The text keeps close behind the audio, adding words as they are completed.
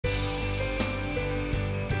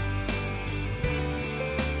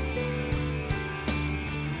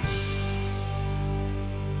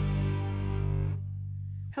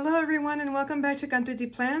Hello everyone and welcome back to Canto de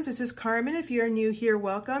Plans. This is Carmen. If you're new here,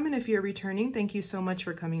 welcome, and if you're returning, thank you so much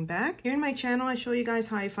for coming back. Here in my channel, I show you guys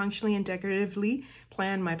how I functionally and decoratively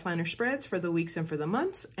plan my planner spreads for the weeks and for the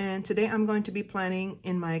months. And today I'm going to be planning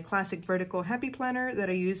in my classic vertical happy planner that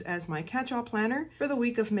I use as my catch-all planner for the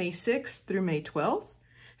week of May 6th through May 12th.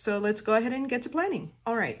 So let's go ahead and get to planning.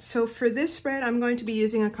 All right, so for this spread, I'm going to be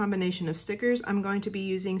using a combination of stickers. I'm going to be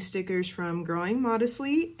using stickers from Growing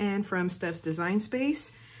Modestly and from Steph's Design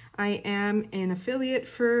Space. I am an affiliate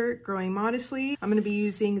for Growing Modestly. I'm going to be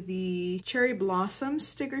using the Cherry Blossom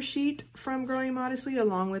sticker sheet from Growing Modestly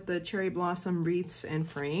along with the Cherry Blossom wreaths and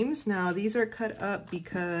frames. Now these are cut up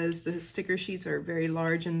because the sticker sheets are very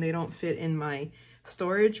large and they don't fit in my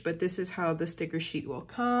storage, but this is how the sticker sheet will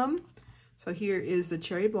come. So here is the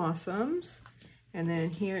Cherry Blossoms, and then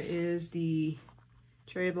here is the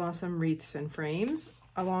Cherry Blossom wreaths and frames,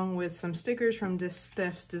 along with some stickers from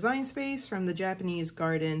Steph's Design Space from the Japanese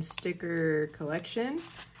Garden sticker collection.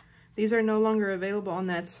 These are no longer available on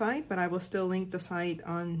that site, but I will still link the site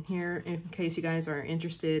on here in case you guys are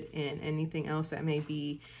interested in anything else that may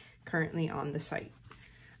be currently on the site.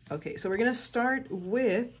 Okay, so we're gonna start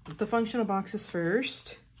with the functional boxes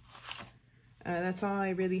first. That's all I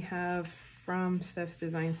really have from Steph's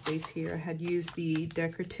Design Space here. I had used the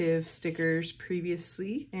decorative stickers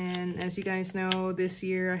previously, and as you guys know, this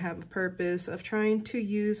year I have a purpose of trying to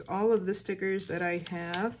use all of the stickers that I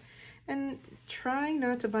have and trying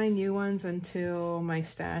not to buy new ones until my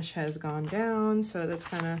stash has gone down. So that's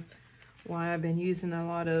kind of why I've been using a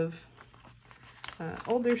lot of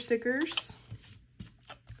older stickers.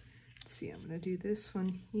 Let's see, I'm gonna do this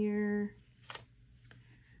one here.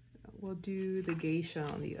 We'll do the geisha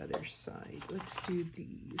on the other side. Let's do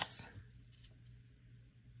these.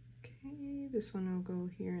 Okay, this one will go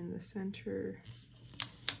here in the center.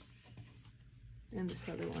 And this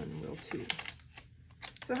other one will too.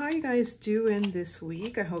 So how are you guys doing this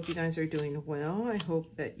week? I hope you guys are doing well. I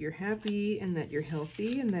hope that you're happy and that you're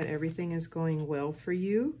healthy and that everything is going well for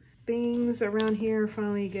you. Things around here are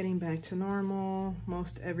finally getting back to normal.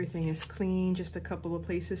 Most everything is clean. Just a couple of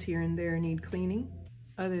places here and there need cleaning.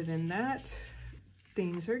 Other than that,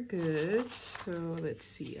 things are good. So let's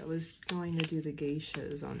see, I was going to do the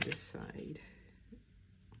geishas on this side.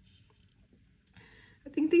 I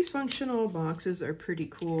think these functional boxes are pretty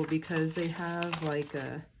cool because they have like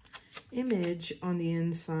a image on the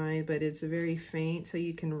inside, but it's very faint, so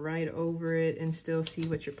you can write over it and still see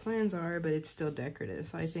what your plans are, but it's still decorative.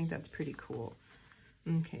 So I think that's pretty cool.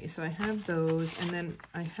 Okay, so I have those, and then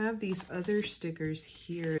I have these other stickers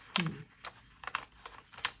here.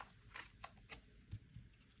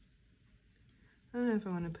 I don't know if I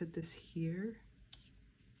want to put this here.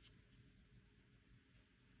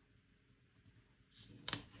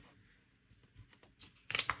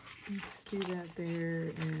 Let's do that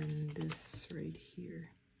there and this right here.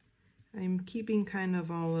 I'm keeping kind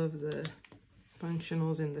of all of the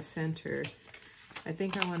functionals in the center. I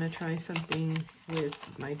think I want to try something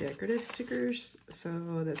with my decorative stickers,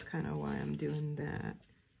 so that's kind of why I'm doing that.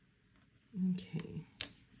 Okay,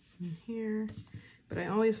 in here. But I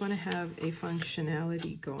always want to have a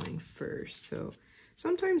functionality going first. So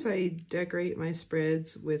sometimes I decorate my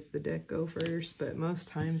spreads with the deco first, but most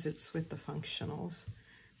times it's with the functionals.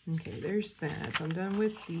 Okay, there's that. So I'm done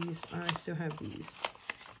with these. Oh, I still have these.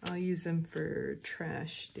 I'll use them for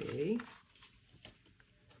trash day.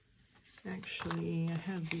 Actually, I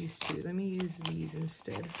have these two. Let me use these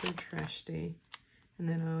instead for trash day. And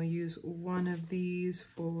then I'll use one of these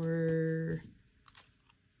for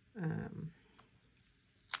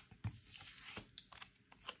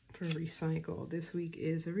recycle. This week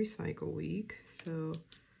is a recycle week, so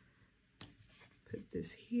put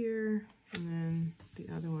this here, and then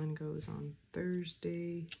the other one goes on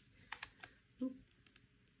Thursday. Oop.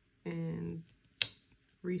 And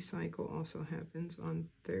recycle also happens on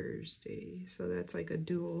Thursday, so that's like a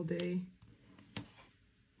dual day.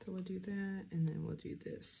 So we'll do that, and then we'll do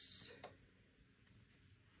this.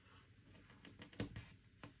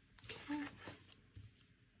 Okay.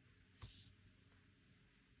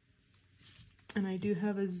 And I do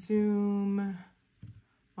have a Zoom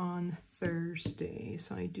on Thursday,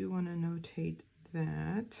 so I do want to notate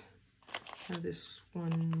that. I have this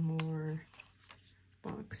one more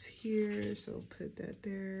box here, so I'll put that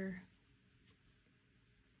there.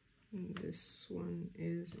 And this one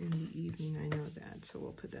is in the evening, I know that, so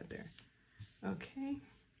we'll put that there. Okay.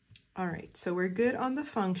 All right, so we're good on the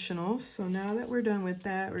functionals. So now that we're done with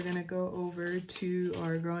that, we're gonna go over to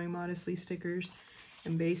our Growing Modestly stickers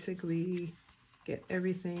and basically get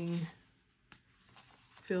everything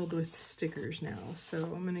filled with stickers now. So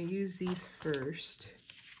I'm going to use these first.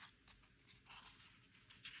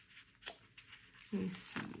 Let me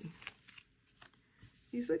see.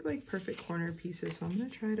 These look like perfect corner pieces, so I'm gonna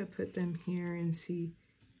try to put them here and see.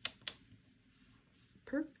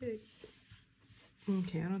 Perfect.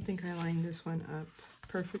 Okay, I don't think I lined this one up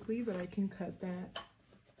perfectly, but I can cut that.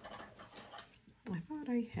 I thought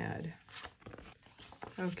I had.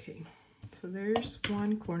 Okay, so there's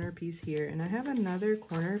one corner piece here, and I have another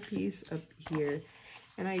corner piece up here.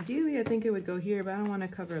 And ideally, I think it would go here, but I don't want to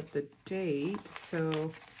cover up the date,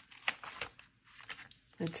 so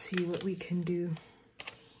let's see what we can do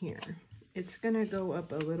here. It's gonna go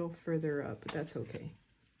up a little further up, but that's okay.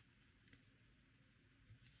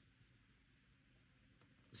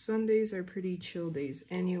 Sundays are pretty chill days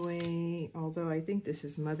anyway, although I think this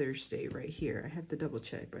is Mother's Day right here. I have to double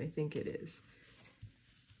check, but I think it is.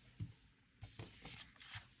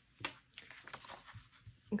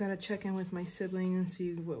 I gotta check in with my sibling and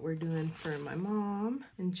see what we're doing for my mom.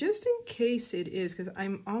 And just in case it is, because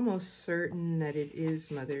I'm almost certain that it is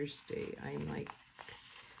Mother's Day. I'm like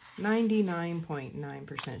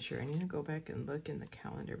 99.9% sure. I need to go back and look in the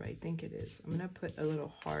calendar, but I think it is. I'm gonna put a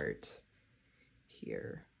little heart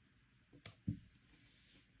here.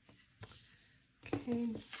 Okay,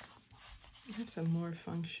 I have some more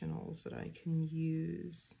functionals that I can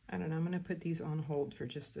use. I don't know, I'm gonna put these on hold for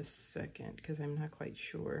just a second because I'm not quite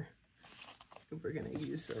sure if we're gonna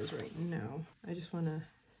use those right now. I just wanna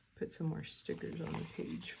put some more stickers on the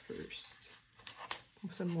page first.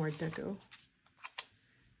 Some more deco.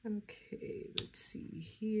 Okay, let's see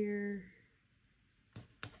here.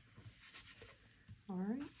 All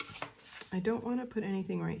right. I don't want to put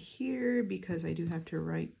anything right here because I do have to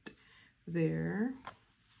write there.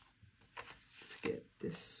 Let's get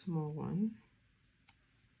this small one.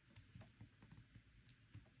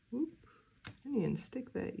 Oop. I didn't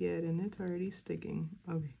stick that yet and it's already sticking.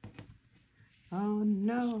 Okay. Oh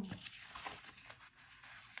no.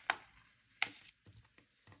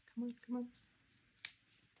 Come on, come on.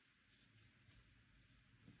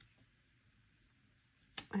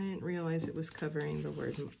 I didn't realize it was covering the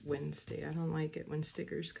word Wednesday. I don't like it when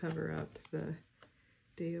stickers cover up the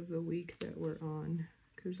day of the week that we're on,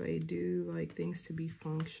 because I do like things to be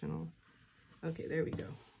functional. Okay, there we go.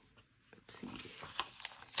 Let's see.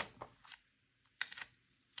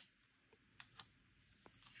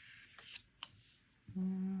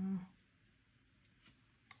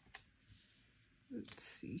 Let's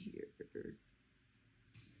see here.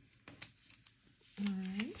 All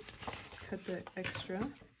right, cut the extra.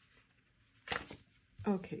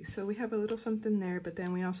 Okay, so we have a little something there, but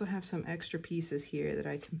then we also have some extra pieces here that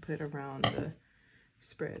I can put around the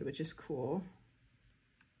spread, which is cool.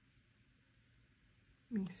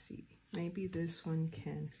 Let me see, maybe this one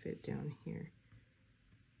can fit down here.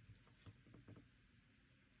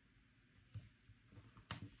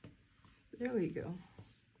 There we go.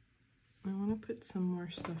 I want to put some more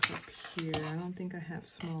stuff up here. I don't think I have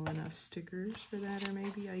small enough stickers for that, or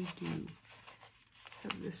maybe I do.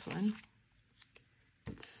 Have this one.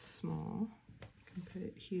 It's small. I can put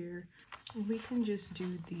it here. We can just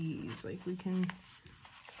do these. Like, we can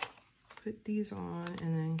put these on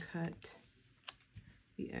and then cut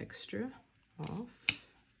the extra off.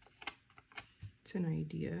 It's an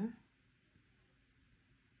idea.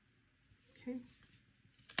 Okay.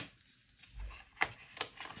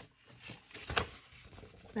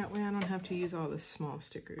 That way I don't have to use all the small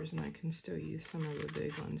stickers and I can still use some of the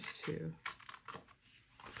big ones too.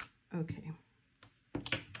 Okay.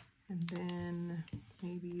 And then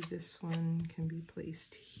maybe this one can be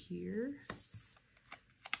placed here.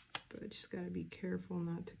 But I just gotta be careful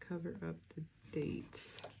not to cover up the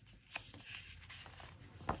dates.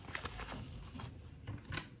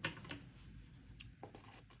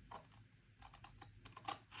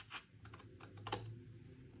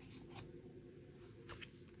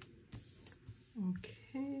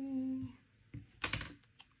 Okay.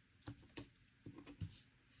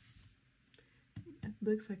 It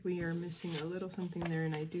looks like we are missing a little something there,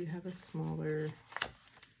 and I do have a smaller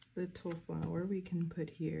little flower we can put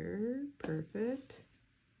here. Perfect.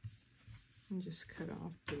 And just cut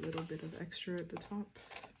off the little bit of extra at the top.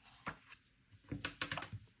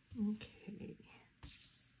 Okay.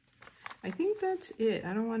 I think that's it.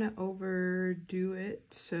 I don't want to overdo it,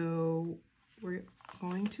 so we're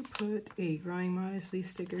going to put a Growing Modestly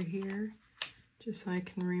sticker here, just so I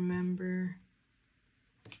can remember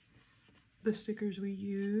the stickers we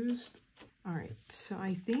used. All right, so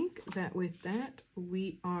I think that with that,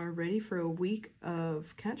 we are ready for a week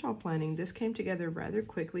of catch-all planning. This came together rather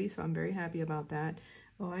quickly, so I'm very happy about that.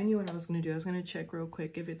 Oh, I knew what I was gonna do. I was gonna check real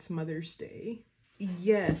quick if it's Mother's Day.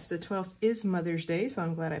 Yes, the 12th is Mother's Day, so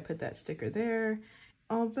I'm glad I put that sticker there.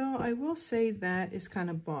 Although I will say that is kind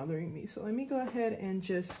of bothering me. So let me go ahead and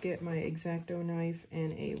just get my X-Acto knife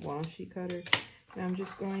and a washi cutter. And I'm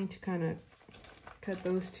just going to kind of cut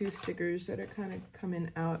those two stickers that are kind of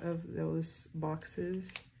coming out of those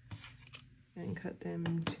boxes and cut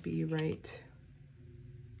them to be right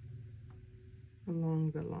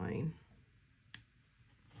along the line.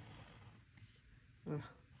 Ugh.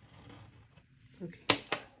 Okay.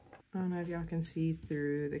 I don't know if y'all can see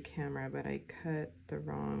through the camera, but I cut the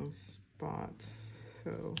wrong spots.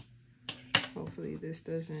 So hopefully this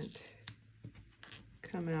doesn't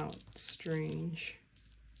come out strange.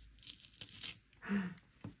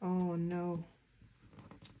 Oh no.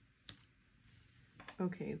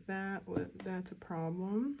 Okay, that's a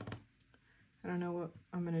problem. I don't know what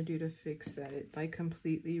I'm gonna do to fix that. I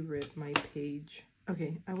completely ripped my page.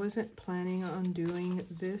 Okay, I wasn't planning on doing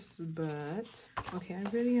this, but okay, I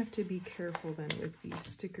really have to be careful then with these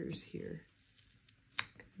stickers here.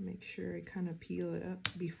 Make sure I kind of peel it up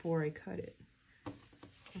before I cut it.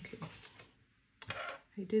 Okay,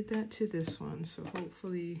 I did that to this one, so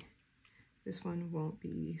hopefully this one won't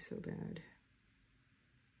be so bad.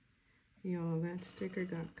 Y'all, that sticker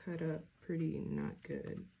got cut up pretty not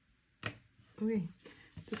good. Okay,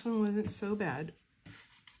 this one wasn't so bad.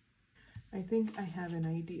 I think I have an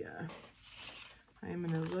idea. I'm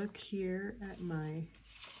gonna look here at my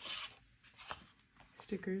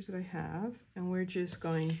stickers that I have, and we're just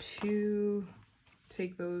going to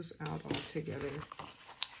take those out altogether.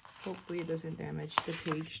 Hopefully it doesn't damage the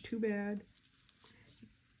page too bad.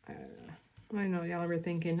 I know y'all are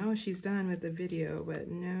thinking, oh, she's done with the video, but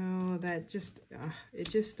no, that just, it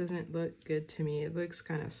just doesn't look good to me. It looks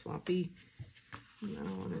kind of sloppy, and I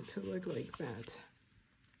don't want it to look like that.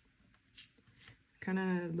 Kind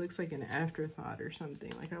of looks like an afterthought or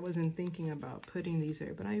something, like I wasn't thinking about putting these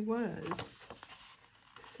there, but I was.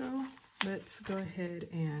 So let's go ahead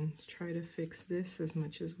and try to fix this as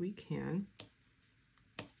much as we can.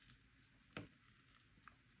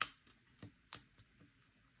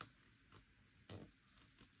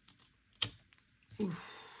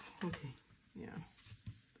 Oof, okay, yeah.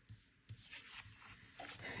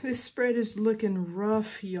 This spread is looking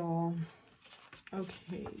rough, y'all.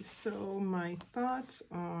 Okay, so my thoughts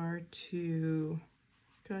are to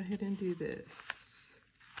go ahead and do this.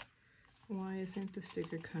 Why isn't the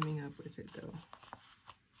sticker coming up with it though?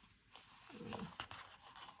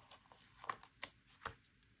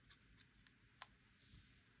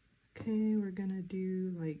 Okay, we're gonna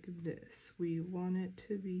do like this. We want it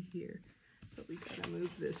to be here, but we gotta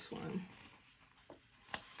move this one.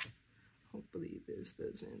 Hopefully this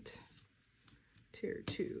doesn't tear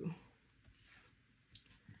too.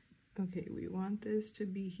 Okay, we want this to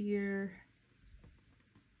be here.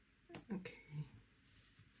 Okay.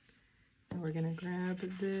 Now we're gonna grab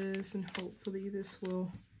this and hopefully this will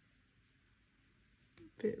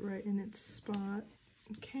fit right in its spot.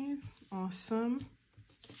 Okay, awesome.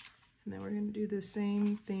 And then we're gonna do the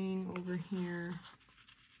same thing over here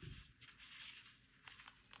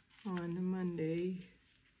on Monday.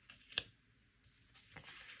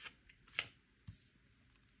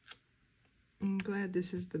 I'm glad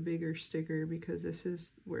this is the bigger sticker because this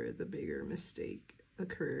is where the bigger mistake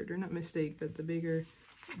occurred, or not mistake, but the bigger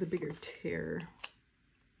tear.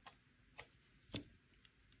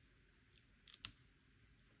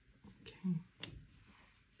 Okay.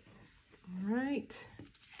 All right.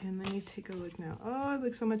 And let me take a look now. Oh, it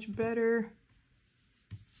looks so much better.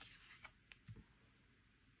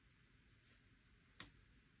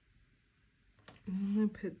 I'm gonna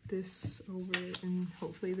put this over it and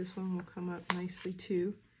hopefully this one will come up nicely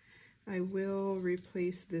too. I will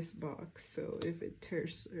replace this box, so if it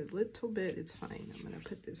tears a little bit, it's fine. I'm gonna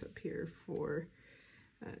put this up here for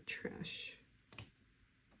trash.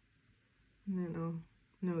 And then I'll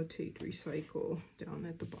notate recycle down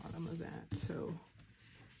at the bottom of that. So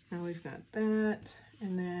now we've got that,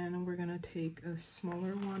 and then we're gonna take a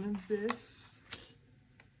smaller one of this.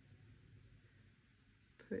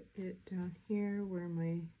 Put it down here where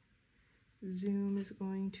my zoom is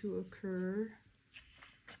going to occur.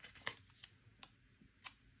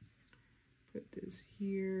 Put this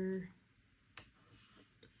here.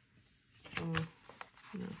 Oh,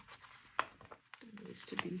 no. That needs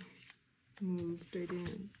to be moved. I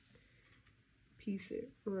didn't piece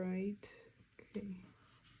it right. Okay.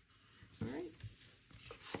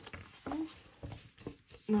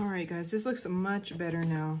 All right, guys, this looks much better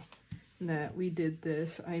now that we did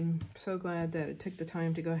this. I'm so glad that it took the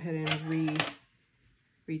time to go ahead and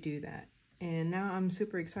redo that. And now I'm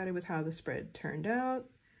super excited with how the spread turned out.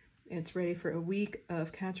 It's ready for a week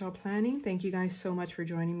of catch-all planning. Thank you guys so much for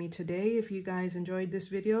joining me today. If you guys enjoyed this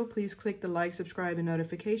video, please click the like, subscribe, and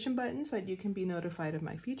notification button so that you can be notified of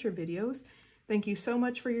my future videos. Thank you so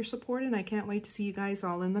much for your support, and I can't wait to see you guys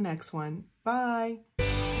all in the next one. Bye!